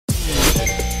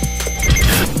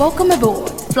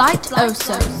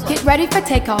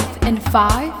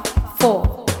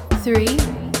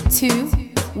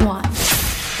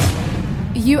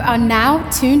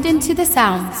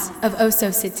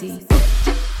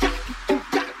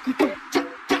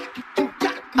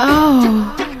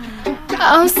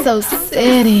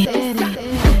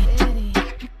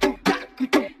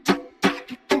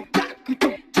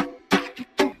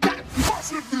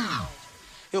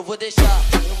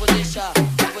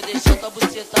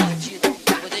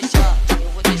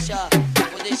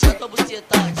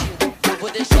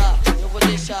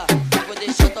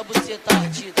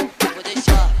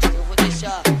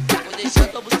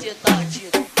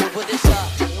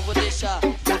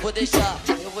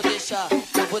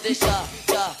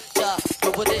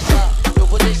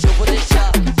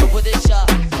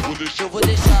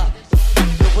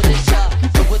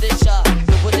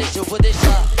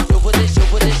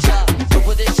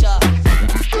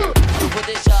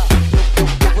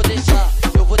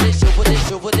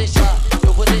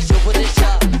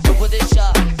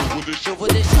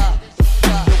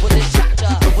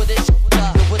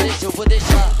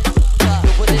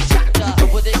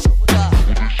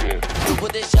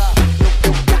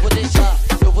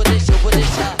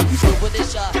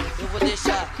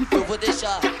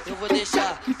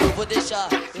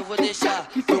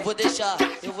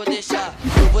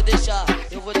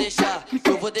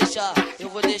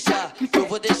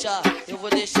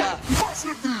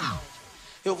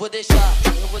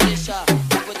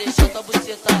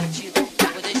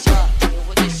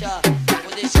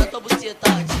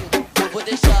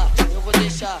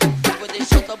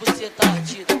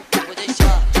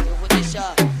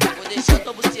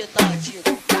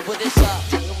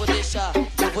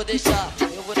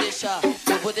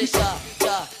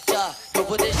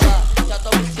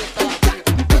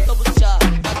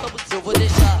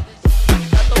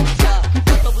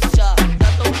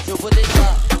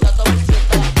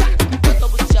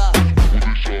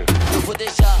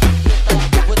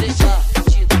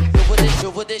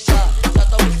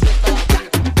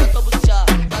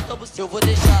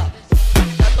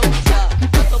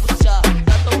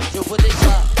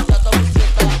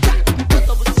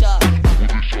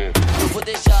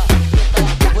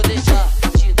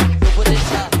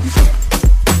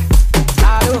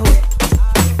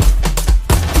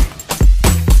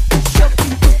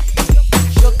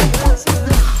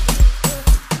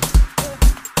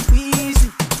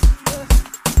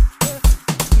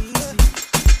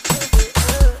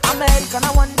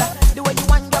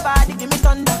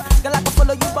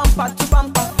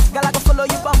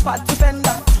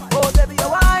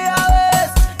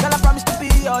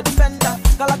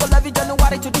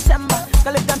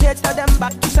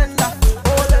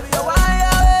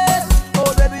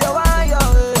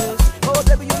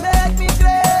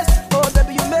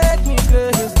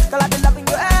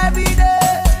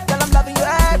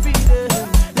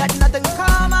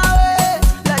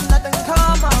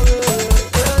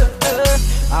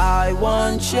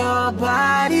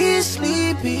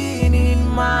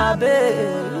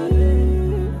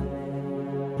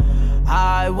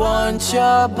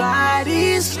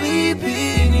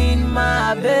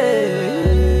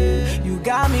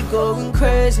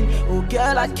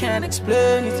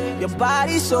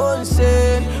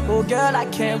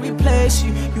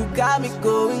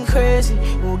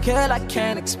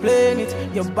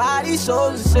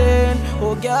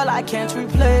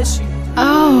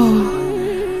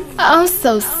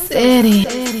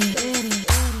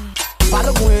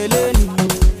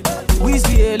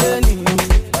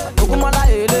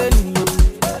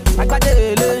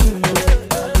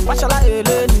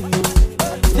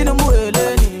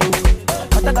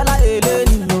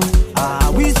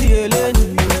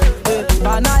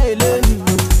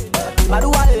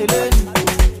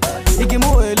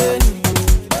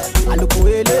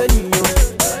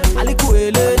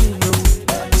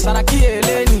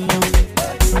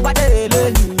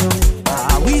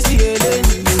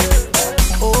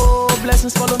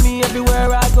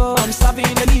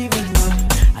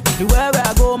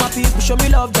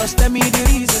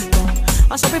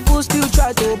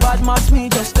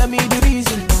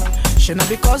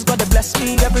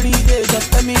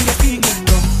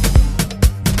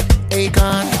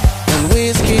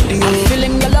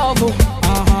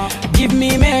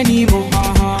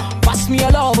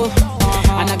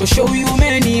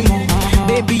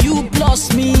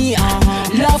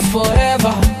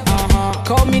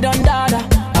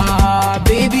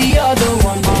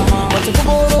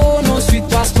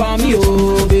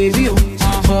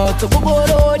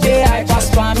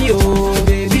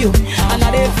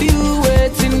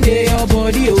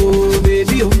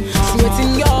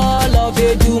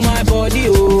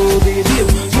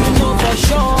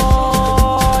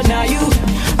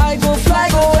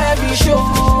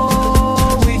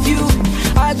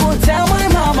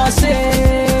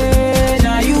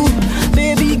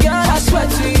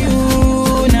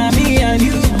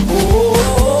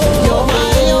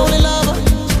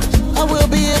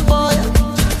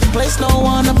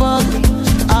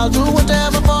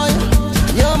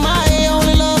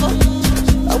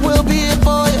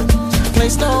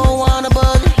place, don't wanna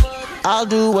bug you. I'll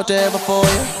do whatever for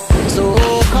you. So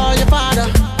call your father,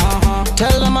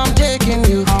 tell him I'm taking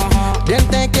you. Then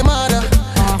thank your mother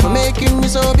for making me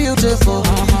so beautiful.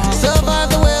 Survive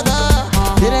the weather,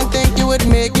 didn't think you would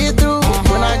make it through.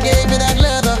 When I gave you that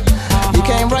leather, you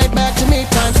came right back to me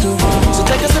times two. So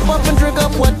take a sip up and drink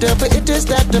up whatever it is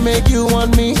that to make you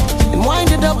want me. And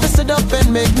wind it up and sit up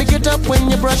and make me get up when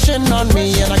you're brushing on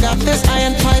me. And I got this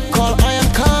iron pipe called iron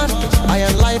con.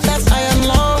 Iron life, that's iron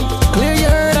long. Clear your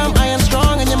head, I'm iron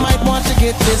strong. And you might want to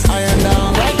get this iron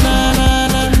down. Right now,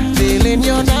 na-na, feeling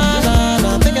your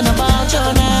na-na-na, thinking about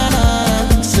your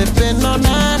na-na, sipping on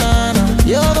na-na-na.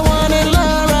 You're the one in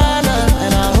love right now,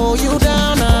 and I'll hold you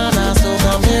down, na-na. So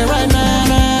come here right now,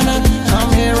 na-na,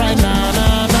 come here right now,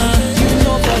 na-na. You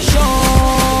know for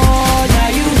sure, now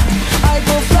you, I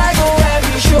go fly, go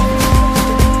every show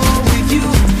with you.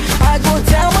 I go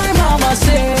tell my mama,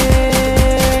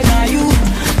 say, now you,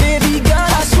 baby girl,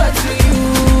 I swear to you,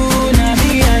 now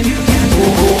me and you.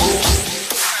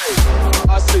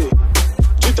 Assez,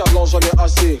 du talent j'en ai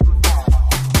assez.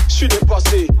 J'suis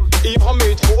dépassé, ivre en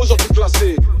métro, aujourd'hui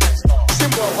classé. C'est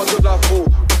moi, roi de l'afro.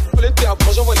 L'été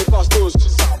après j'envoie les bastos.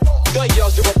 Derrière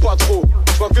je vois pas trop.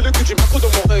 J'vois que le cul du macro dans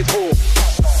mon rétro.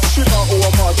 J'suis là haut à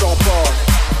m'attend pas.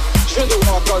 J'viens de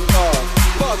Wakanda.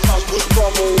 Pas de marche, bouge pas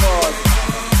mon one.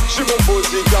 J'ai mon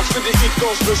bodyguard, j'fais des hits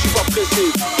quand j'veux, j'suis pas pressé.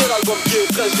 Quel album qui est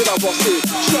prêt, j'vais l'avancer.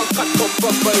 J'suis un crack comme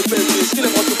Papa et Baby. S'il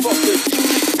est moi te porter.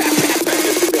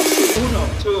 1,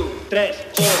 2, 3, 4.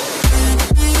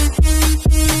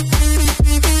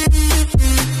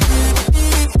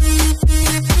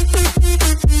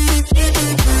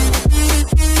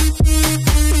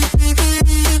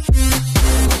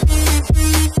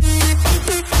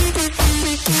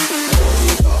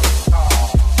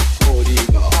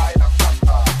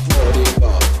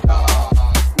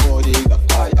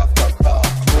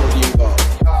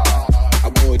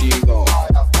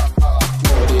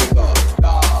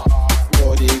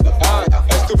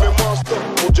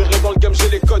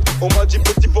 On m'a dit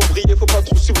petit pour briller, faut pas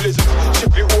trop suivre les autres. J'sais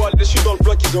plus où aller, j'suis dans le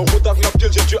bloc, ils ont route avec ma pile,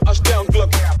 j'ai dû acheter un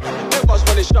Glock. Et moi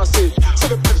j'vais les chasser, c'est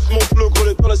le plus mon flow, gros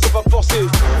les temps là c'est pas forcé.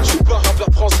 J'suis pas rappeur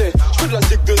français, j'fais de la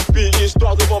zig de spi,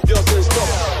 histoire de m'ambiancer, stop.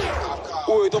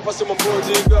 Où est donc passé mon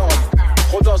bodyguard?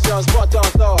 Trop danser un spot à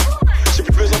tard. J'ai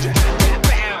plus besoin du...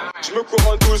 J'me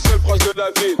couronne tout seul proche de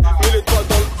la ville. Mets les doigts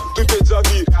dans tous tes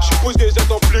avis. J'suis posé,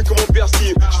 j'attends plus que mon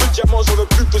persil. J'veux diamant, j'en veux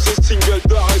plus que ces singles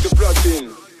d'or et de platine.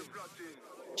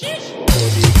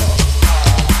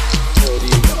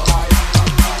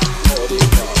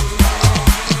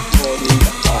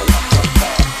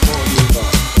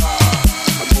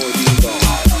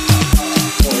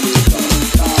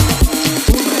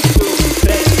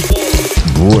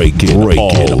 Break it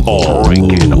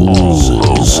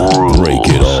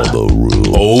all the rules.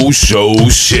 Oh Show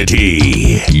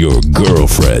City, your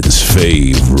girlfriend's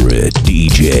favorite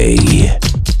DJ.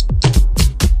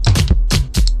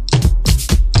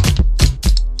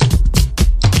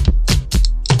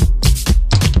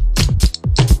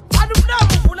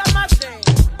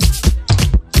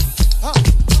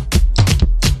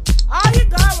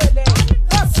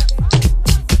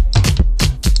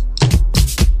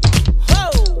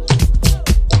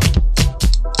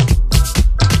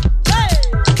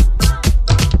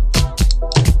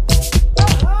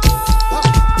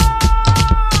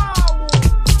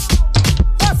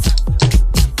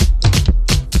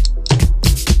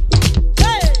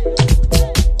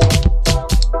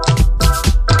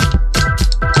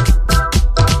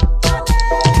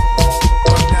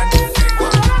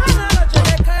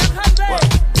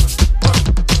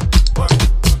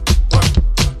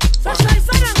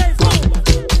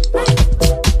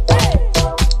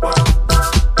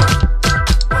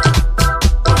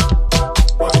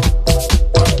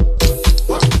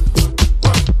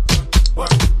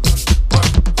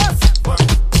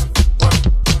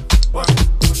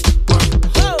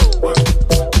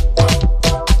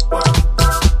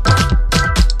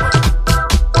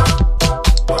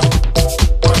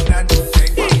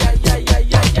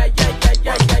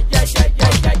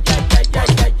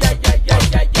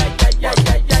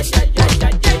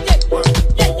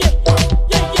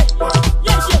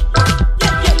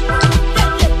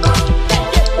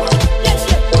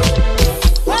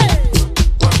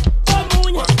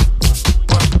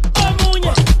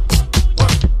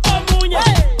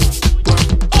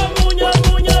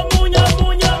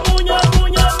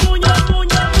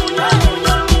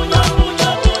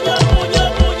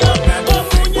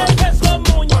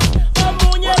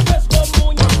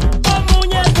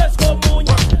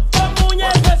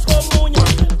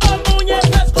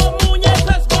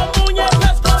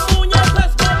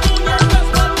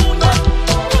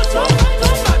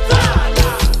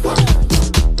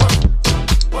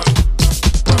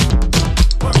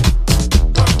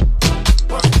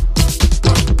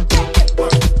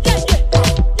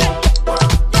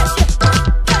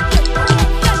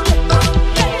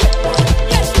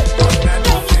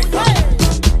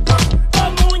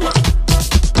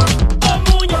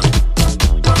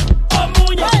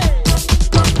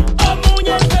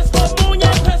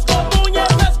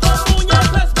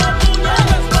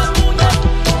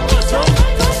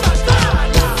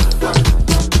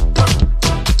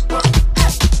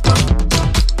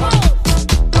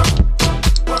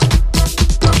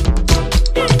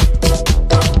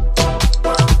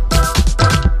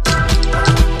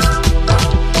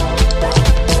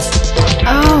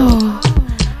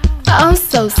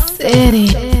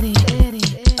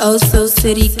 Oh, so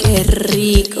city, qué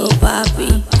rico,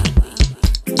 papi.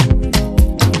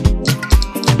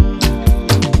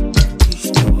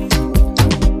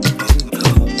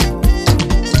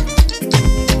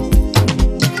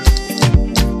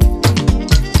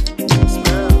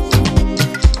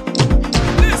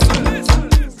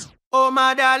 Oh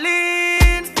my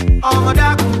darling, oh my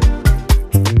darling,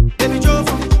 baby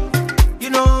Jofa, you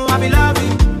know I be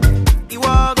loving you.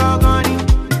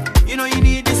 You know you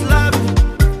need this love,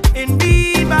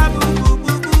 indeed, babu, boo,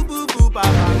 boo, boo,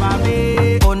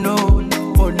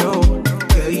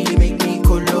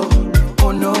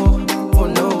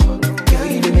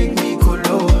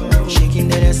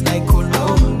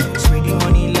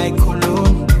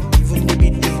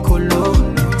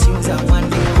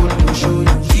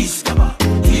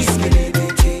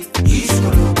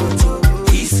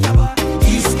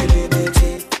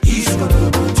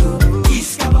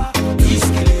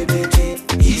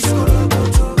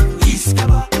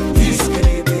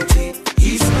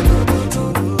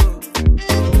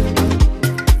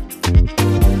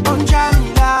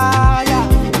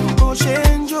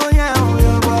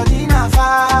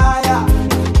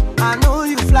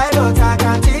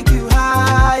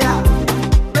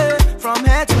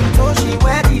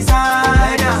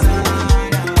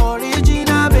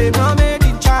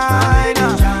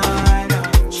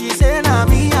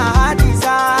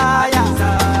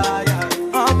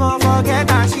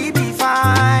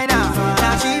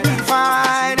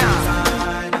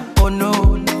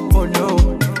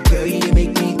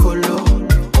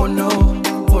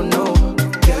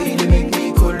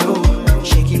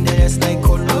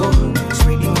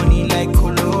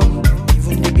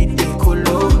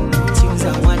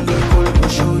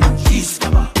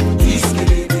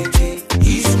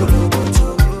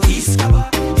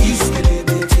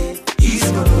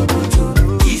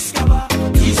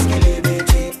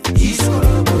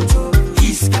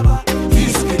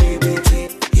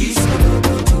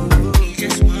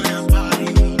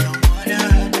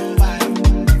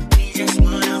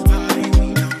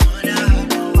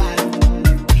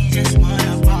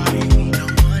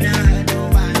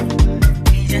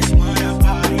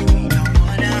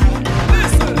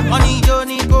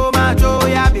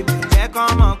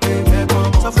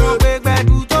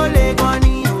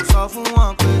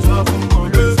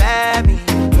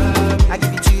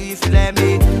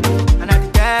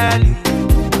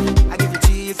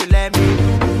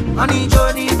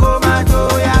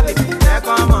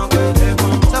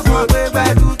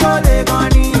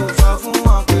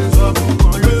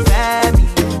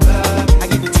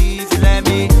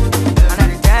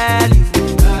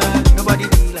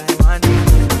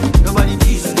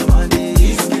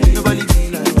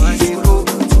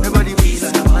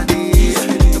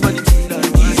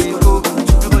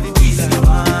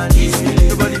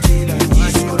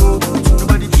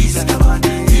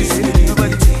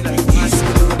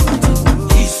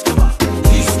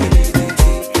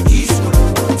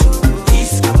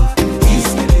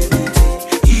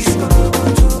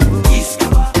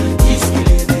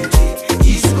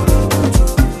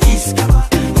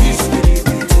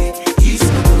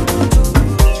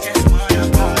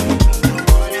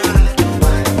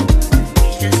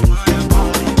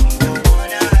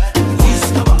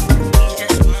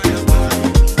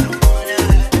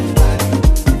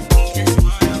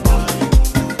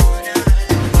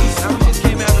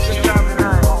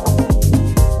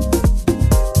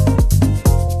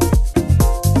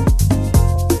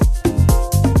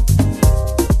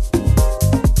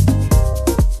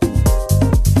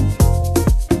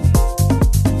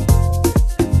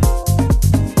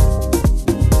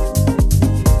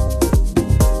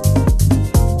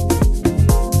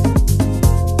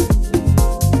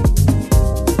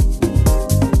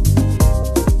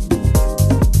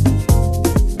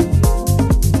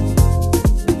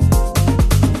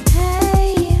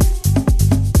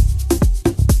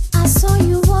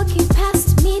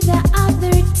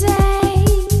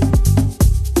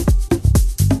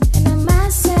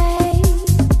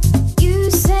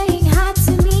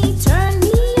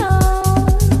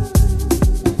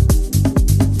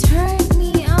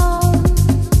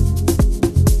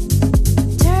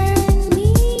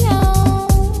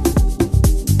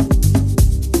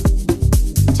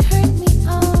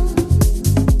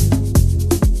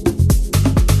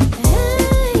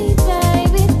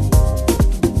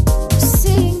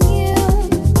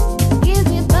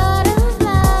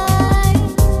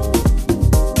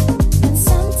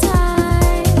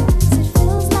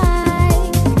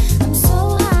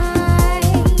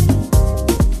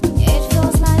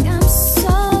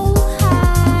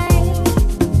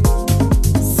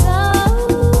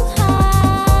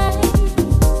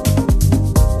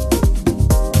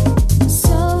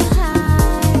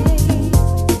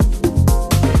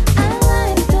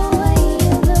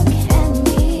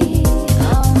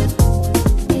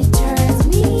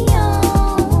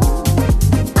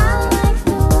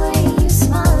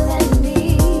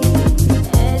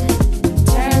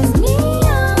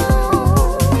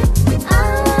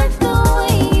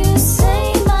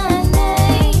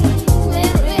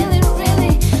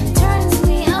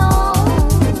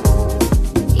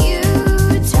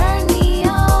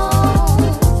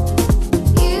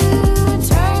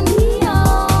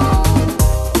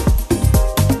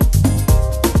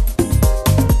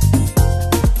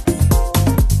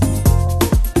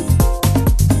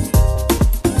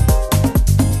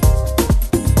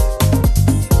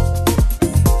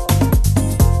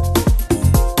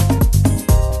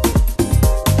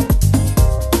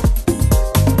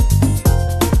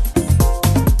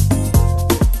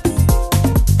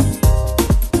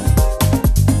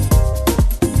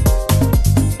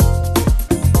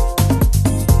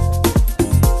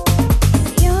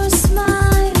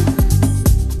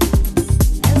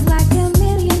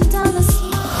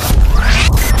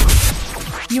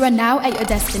 You are now at your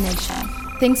destination.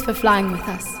 Thanks for flying with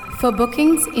us. For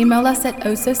bookings, email us at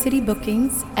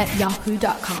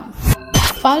osocitybookings@yahoo.com.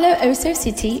 Follow Oso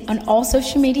City on all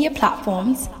social media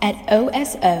platforms at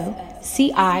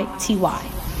OSOCITY.